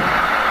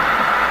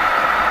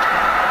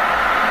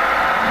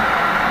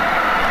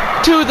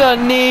 To the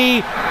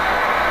knee.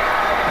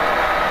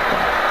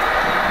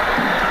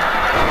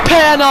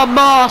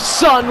 Panama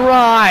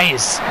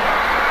Sunrise.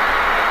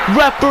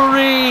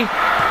 Referee.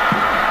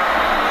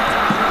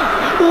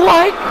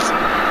 What?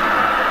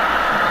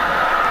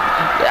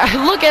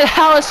 Look at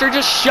Aleister,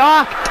 just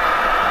shocked.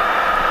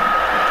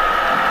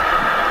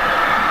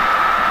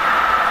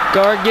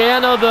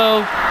 Gargano,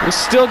 though, is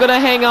still gonna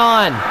hang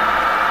on.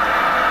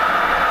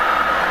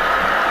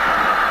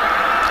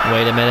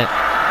 Wait a minute.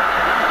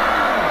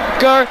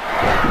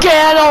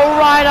 Gargano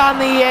right on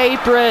the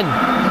apron.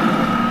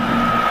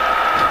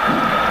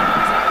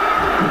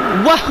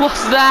 What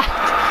was that?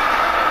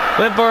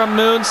 Went for a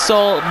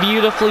moonsault,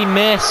 beautifully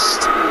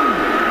missed.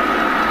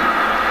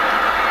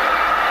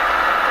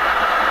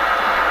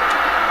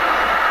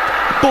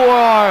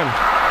 Forearm.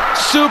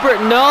 Super,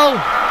 no.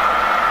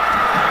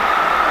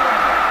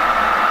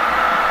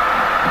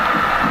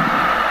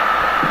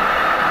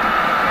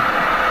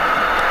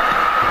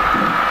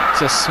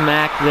 It's a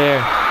smack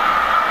there.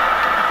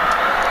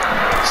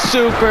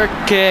 Super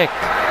kick.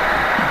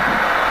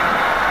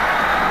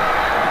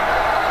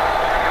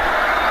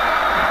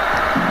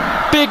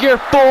 Figure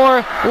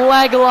 4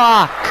 leg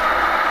lock.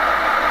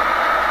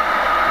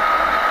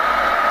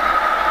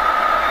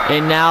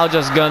 And now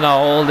just gonna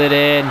hold it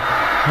in,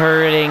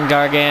 hurting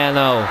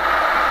Gargano.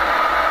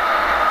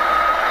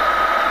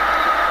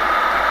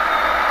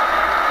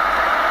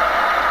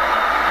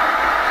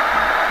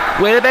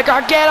 Wait a minute,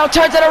 Gargano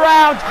turns it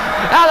around.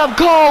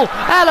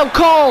 Adam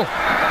Cole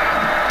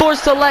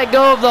forced to let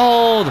go of the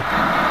hold.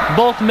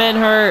 Both men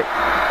hurt.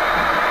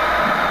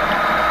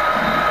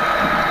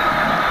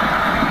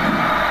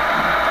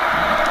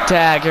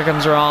 Tag, here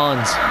comes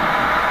Rollins.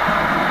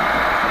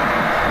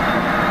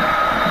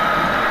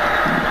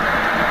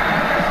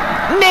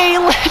 Knee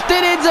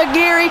lifted,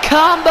 enziguri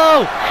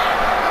combo.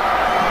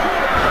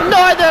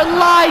 Northern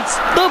Lights,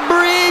 the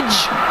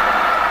bridge.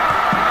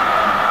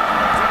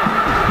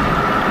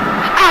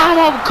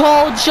 Adam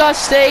Cole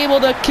just able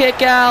to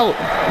kick out.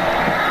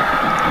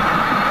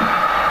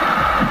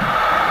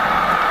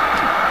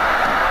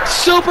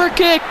 Super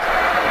kick.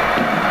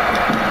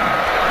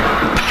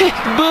 Big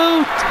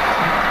boot.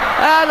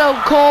 Adam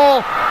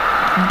Cole,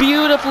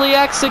 beautifully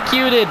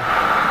executed,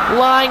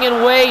 lying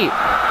in wait.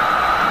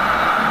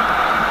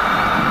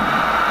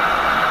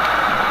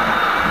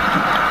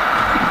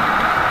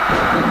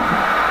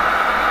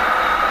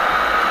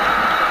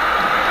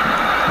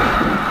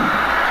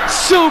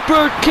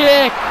 Super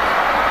kick.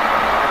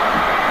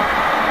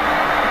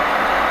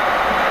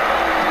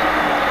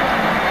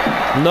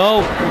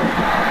 No.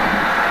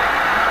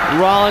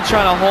 Rollins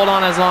trying to hold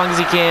on as long as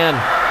he can.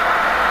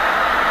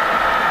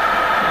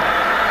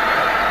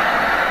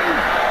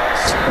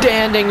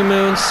 Standing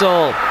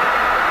moonsault.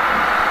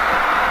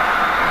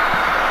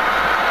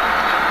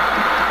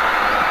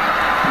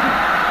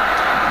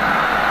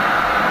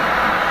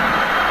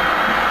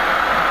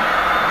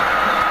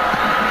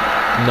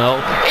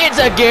 No. It's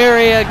a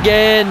Gary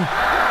again.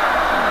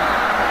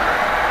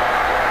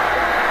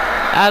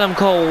 Adam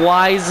Cole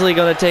wisely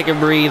gonna take a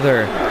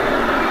breather.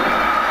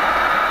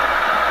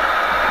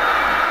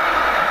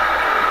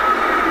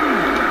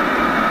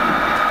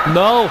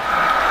 No.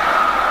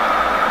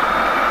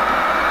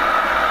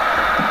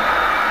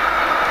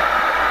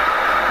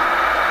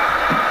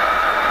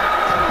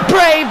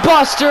 Brain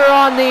Buster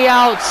on the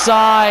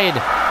outside.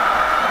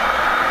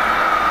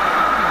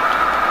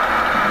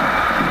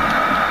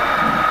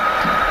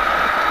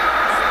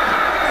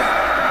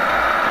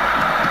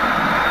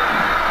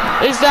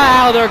 Is that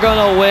how they're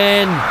gonna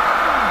win?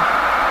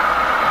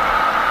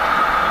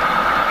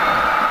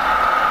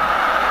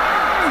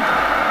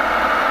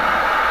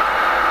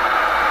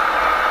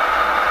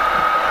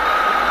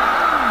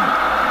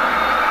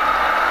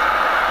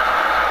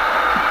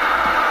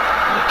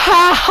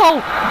 How?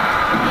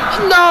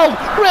 No!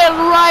 Ran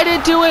right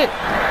into it!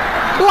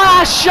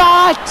 Last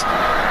shot!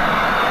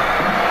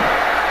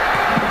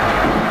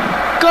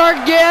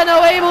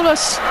 Gargano able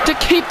to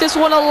keep this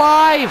one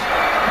alive!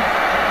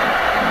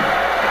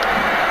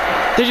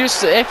 Did you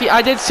see?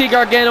 I did see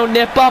Gargano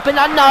nip up and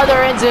another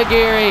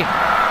enziguri.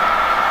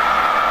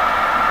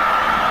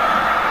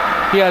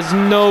 He has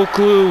no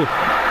clue.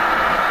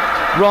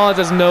 Rollins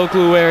has no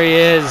clue where he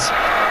is.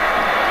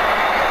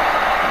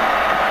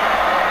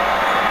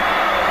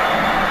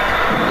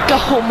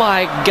 Oh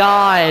my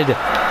God.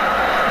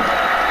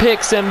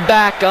 Picks him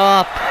back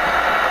up.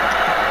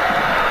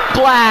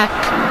 Black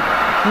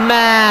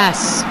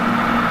Mass.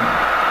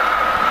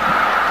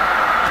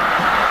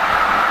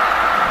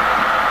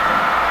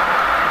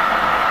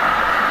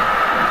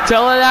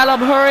 Tell it,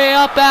 Adam, hurry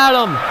up,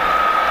 Adam.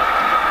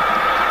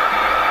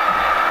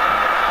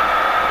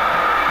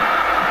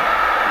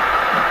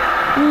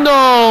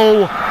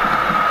 No.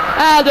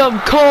 Adam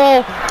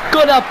Cole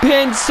gonna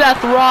pin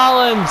Seth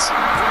Rollins.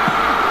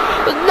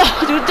 No,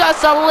 dude,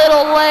 that's a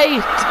little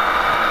late.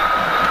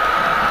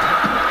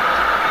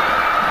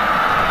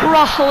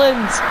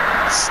 Rollins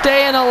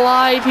staying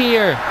alive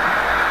here.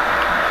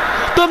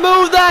 The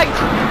move that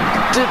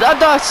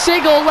the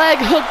single leg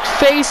hooked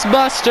face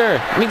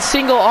buster. I mean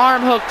single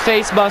arm hooked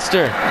face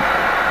buster.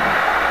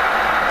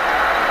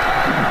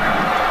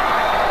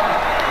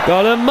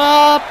 Got him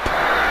up.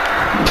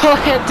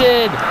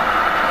 Planted.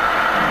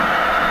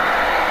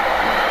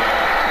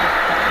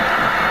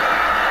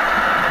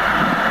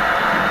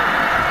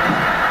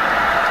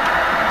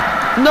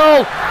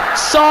 No!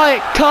 Saw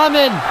it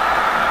coming!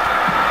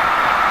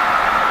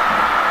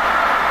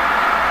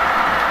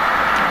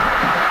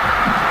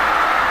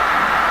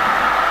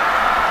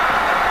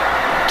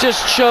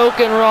 Just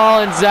choking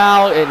Rollins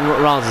out, and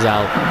Rollins is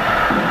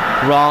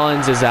out.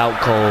 Rollins is out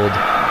cold.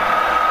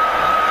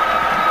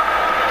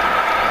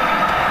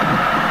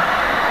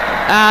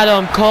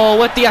 Adam Cole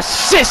with the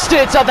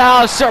assistance of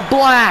Aleister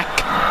Black.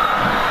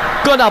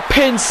 Gonna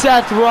pin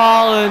Seth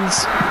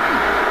Rollins.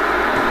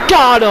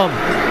 Got him.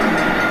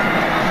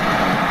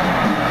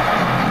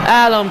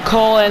 Adam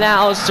Cole and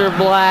Aleister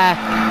Black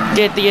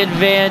get the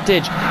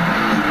advantage.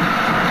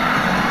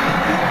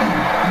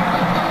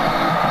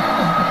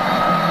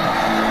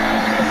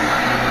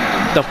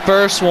 The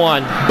first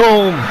one,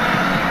 boom.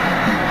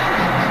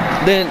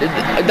 Then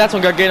that's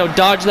when Gargano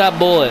dodged that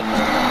bullet.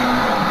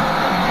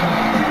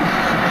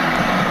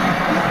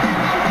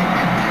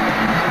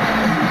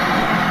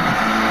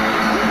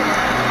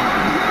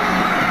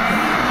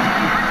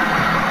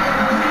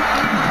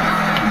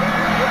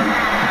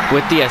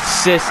 With the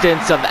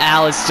assistance of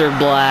Aleister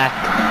Black,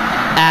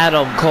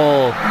 Adam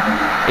Cole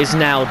is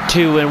now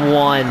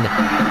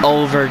 2-1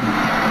 over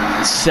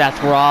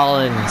Seth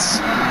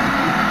Rollins.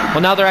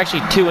 Well, now they're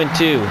actually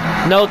 2-2.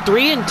 No,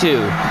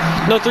 3-2.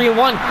 No,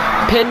 3-1.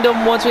 Pinned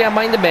him once we have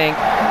Money in the Bank.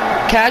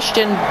 Cashed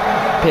in,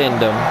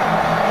 pinned him.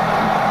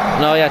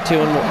 No, yeah,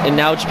 2-1. And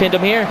now just pinned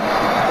him here.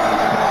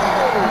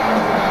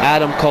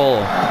 Adam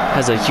Cole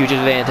has a huge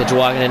advantage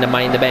walking into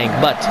Money in the Bank.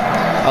 But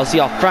I'll see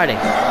y'all Friday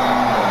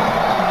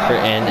for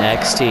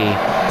NXT.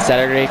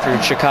 Saturday for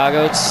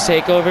Chicago's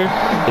takeover.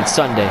 It's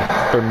Sunday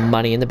for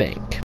Money in the Bank.